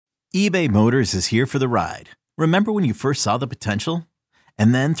eBay Motors is here for the ride. Remember when you first saw the potential?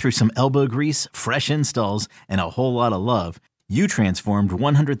 And then through some elbow grease, fresh installs, and a whole lot of love, you transformed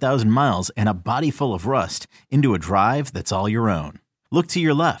 100,000 miles and a body full of rust into a drive that's all your own. Look to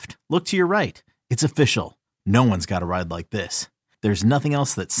your left. Look to your right. It's official. No one's got a ride like this. There's nothing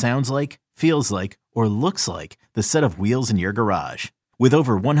else that sounds like, feels like, or looks like the set of wheels in your garage. With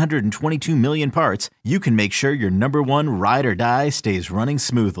over 122 million parts, you can make sure your number one ride or die stays running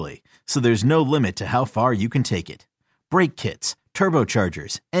smoothly. So there's no limit to how far you can take it. Brake kits,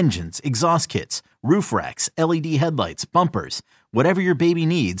 turbochargers, engines, exhaust kits, roof racks, LED headlights, bumpers, whatever your baby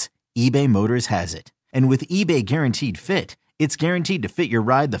needs, eBay Motors has it. And with eBay Guaranteed Fit, it's guaranteed to fit your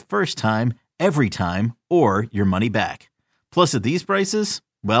ride the first time, every time, or your money back. Plus at these prices,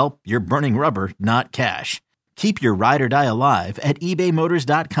 well, you're burning rubber, not cash. Keep your ride or die alive at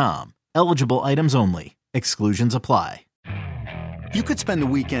ebaymotors.com. Eligible items only. Exclusions apply. You could spend the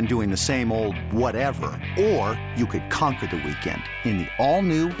weekend doing the same old whatever, or you could conquer the weekend in the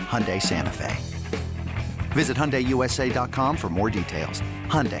all-new Hyundai Santa Fe. Visit HyundaiUSA.com for more details.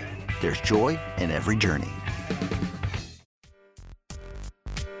 Hyundai, there's joy in every journey.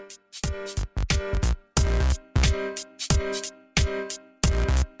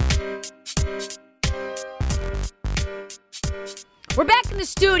 We're back in the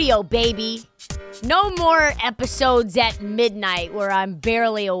studio, baby. No more episodes at midnight where I'm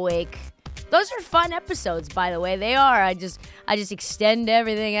barely awake. Those are fun episodes, by the way. They are. I just extend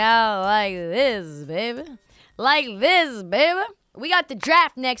everything out like this, baby. Like this, baby. We got the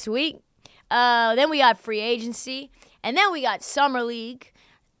draft next week. Then we got free agency. And then we got summer league.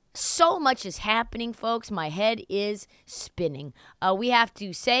 So much is happening, folks. My head is spinning. We have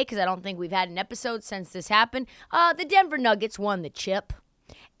to say, because I don't think we've had an episode since this happened, the Denver Nuggets won the chip.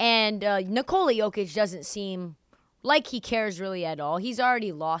 And Nikola Jokic doesn't seem like he cares really at all. He's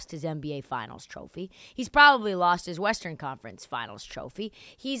already lost his NBA Finals trophy. He's probably lost his Western Conference Finals trophy.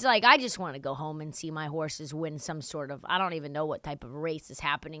 He's like, I just want to go home and see my horses win some sort of, I don't even know what type of race is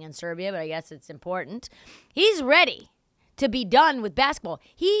happening in Serbia, but I guess it's important. He's ready to be done with basketball.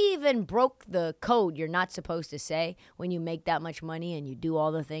 He even broke the code you're not supposed to say when you make that much money and you do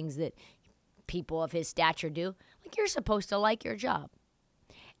all the things that people of his stature do. Like, you're supposed to like your job.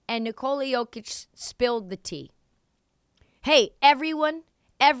 And Nikola Jokic spilled the tea. Hey, everyone,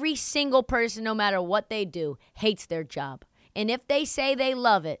 every single person, no matter what they do, hates their job. And if they say they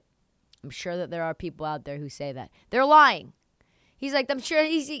love it, I'm sure that there are people out there who say that. They're lying. He's like, I'm sure,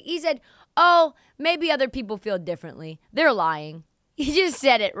 he said, oh, maybe other people feel differently. They're lying. He just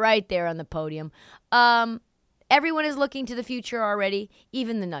said it right there on the podium. Everyone is looking to the future already,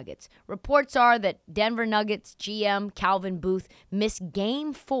 even the Nuggets. Reports are that Denver Nuggets GM Calvin Booth missed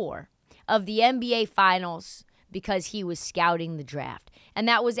Game 4 of the NBA Finals because he was scouting the draft. And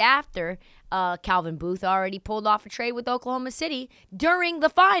that was after Calvin Booth already pulled off a trade with Oklahoma City during the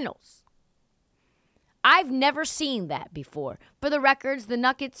Finals. I've never seen that before. For the records, the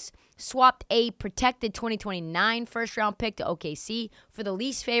Nuggets swapped a protected 2029 first-round pick to OKC for the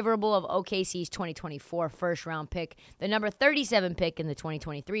least favorable of OKC's 2024 first-round pick, the number 37 pick in the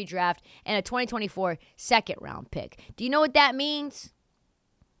 2023 draft, and a 2024 second-round pick. Do you know what that means?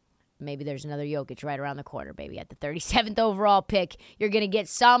 Maybe there's another Jokic right around the corner, baby. At the 37th overall pick, you're going to get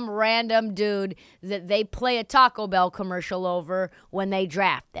some random dude that they play a Taco Bell commercial over when they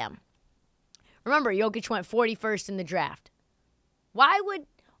draft them. Remember, Jokic went 41st in the draft. Why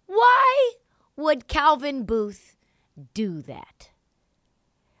would Calvin Booth do that?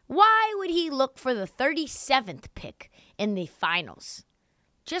 Why would he look for the 37th pick in the finals?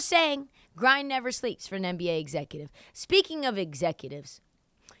 Just saying, grind never sleeps for an NBA executive. Speaking of executives,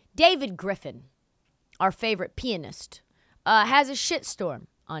 David Griffin, our favorite pianist, has a shitstorm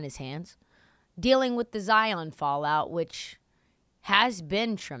on his hands, dealing with the Zion fallout, which has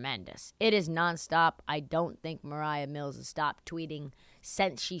been tremendous. It is nonstop. I don't think Mariah Mills has stopped tweeting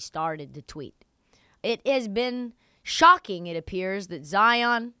since she started to tweet. It has been shocking, it appears, that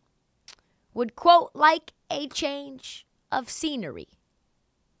Zion would, quote, like a change of scenery.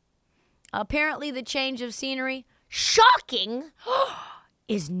 Apparently the change of scenery, shocking,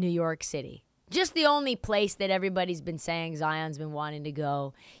 is New York City. Just the only place that everybody's been saying Zion's been wanting to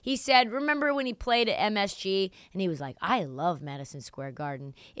go. He said, remember when he played at MSG? And he was like, I love Madison Square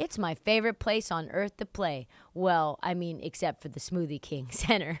Garden. It's my favorite place on earth to play. Well, I mean, except for the Smoothie King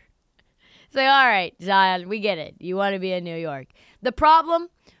Center. It's like, all right, Zion, we get it. You want to be in New York. The problem?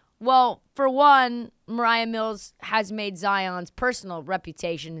 Well, for one, Mariah Mills has made Zion's personal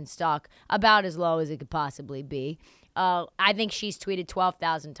reputation and stock about as low as it could possibly be. I think she's tweeted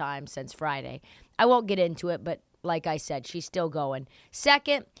 12,000 times since Friday. I won't get into it, but like I said, she's still going.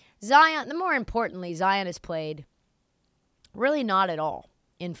 Second, More importantly, Zion has played really not at all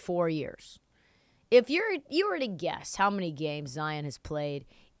in 4 years. If you were to guess how many games Zion has played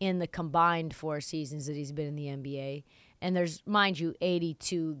in the combined 4 seasons that he's been in the NBA, and there's, mind you,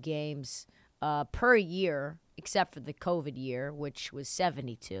 82 games per year, except for the COVID year, which was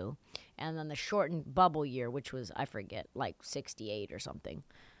 72, and then the shortened bubble year, which was, I forget, like 68 or something.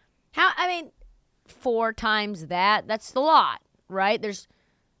 4 times that, that's a lot, right? There's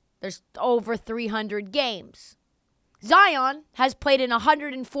over 300 games. Zion has played in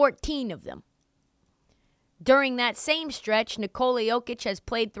 114 of them. During that same stretch, Nikola Jokic has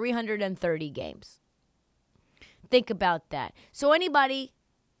played 330 games. Think about that. So anybody,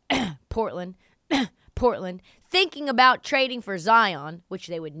 Portland, thinking about trading for Zion, which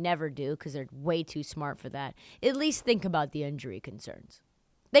they would never do because they're way too smart for that, at least think about the injury concerns.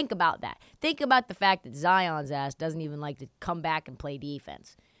 Think about that. Think about the fact that Zion's ass doesn't even like to come back and play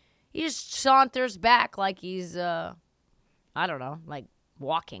defense. He just saunters back like he's, like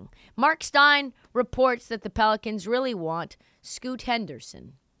walking. Mark Stein reports that the Pelicans really want Scoot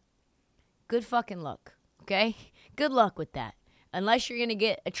Henderson. Good fucking luck, okay? Good luck with that. Unless you're going to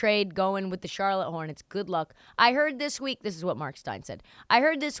get a trade going with the Charlotte Hornets, good luck. I heard this week, this is what Mark Stein said, I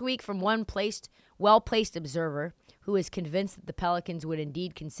heard this week from one well-placed observer who is convinced that the Pelicans would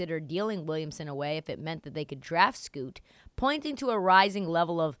indeed consider dealing Williamson away if it meant that they could draft Scoot, pointing to a rising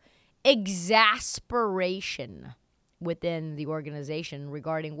level of exasperation within the organization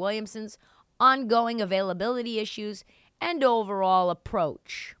regarding Williamson's ongoing availability issues and overall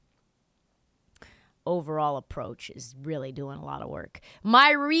approach. Overall approach is really doing a lot of work.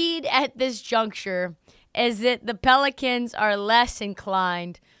 My read at this juncture is that the Pelicans are less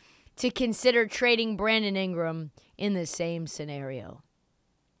inclined to consider trading Brandon Ingram in the same scenario.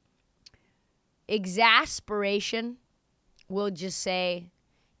 Exasperation, we'll just say,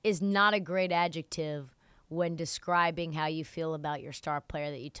 is not a great adjective when describing how you feel about your star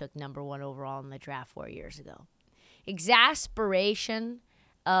player that you took number 1 overall in the draft 4 years ago. Exasperation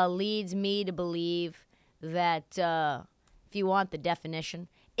leads me to believe that, if you want the definition,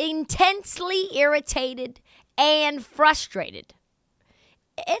 intensely irritated and frustrated.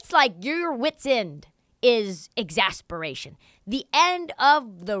 It's like your wit's end is exasperation. The end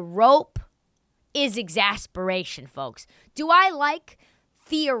of the rope is exasperation, folks. Do I like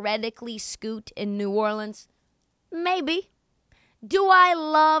theoretically Scoot in New Orleans? Maybe. Do I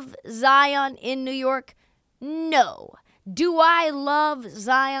love Zion in New York? No. Do I love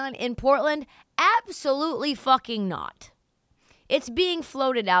Zion in Portland? Absolutely fucking not. It's being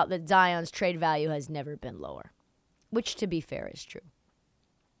floated out that Zion's trade value has never been lower, which, to be fair, is true.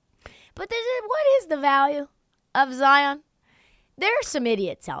 But what is the value of Zion? There are some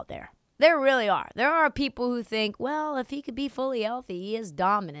idiots out there. There really are. There are people who think, well, if he could be fully healthy, he is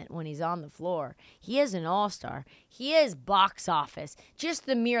dominant when he's on the floor. He is an all-star. He is box office. Just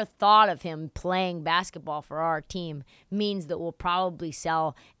the mere thought of him playing basketball for our team means that we'll probably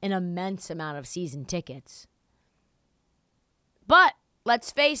sell an immense amount of season tickets. But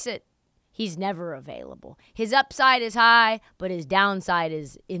let's face it, he's never available. His upside is high, but his downside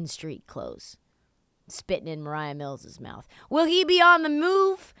is in street clothes. Spitting in Mariah Mills' mouth. Will he be on the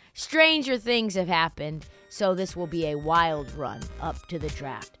move? Stranger things have happened, so this will be a wild run up to the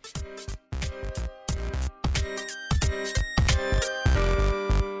draft.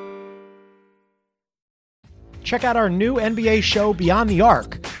 Check out our new NBA show, Beyond the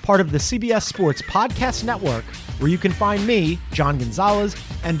Arc, part of the CBS Sports Podcast Network, where you can find me, John Gonzalez,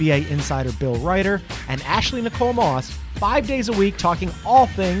 NBA insider Bill Ryder, and Ashley Nicole Moss 5 days a week talking all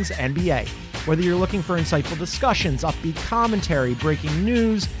things NBA. Whether you're looking for insightful discussions, upbeat commentary, breaking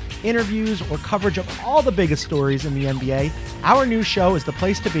news, interviews, or coverage of all the biggest stories in the NBA, our new show is the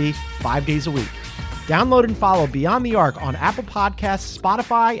place to be 5 days a week. Download and follow Beyond the Arc on Apple Podcasts,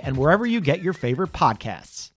 Spotify, and wherever you get your favorite podcasts.